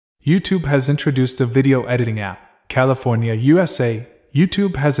YouTube has introduced a video editing app. California, USA.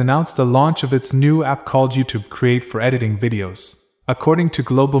 YouTube has announced the launch of its new app called YouTube Create for editing videos. According to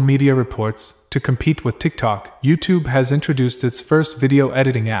global media reports, to compete with TikTok, YouTube has introduced its first video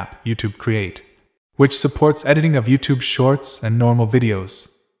editing app, YouTube Create, which supports editing of YouTube Shorts and normal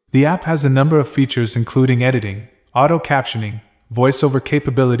videos. The app has a number of features including editing, auto captioning, voiceover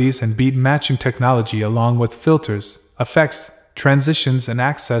capabilities and beat matching technology along with filters, effects, transitions and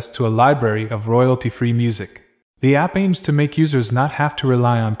access to a library of royalty-free music. The app aims to make users not have to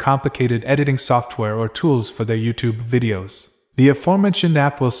rely on complicated editing software or tools for their YouTube videos. The aforementioned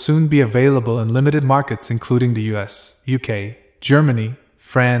app will soon be available in limited markets including the US, UK, Germany,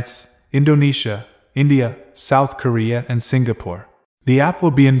 France, Indonesia, India, South Korea, and Singapore. The app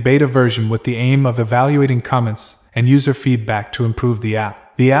will be in beta version with the aim of evaluating comments and user feedback to improve the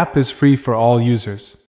app. The app is free for all users.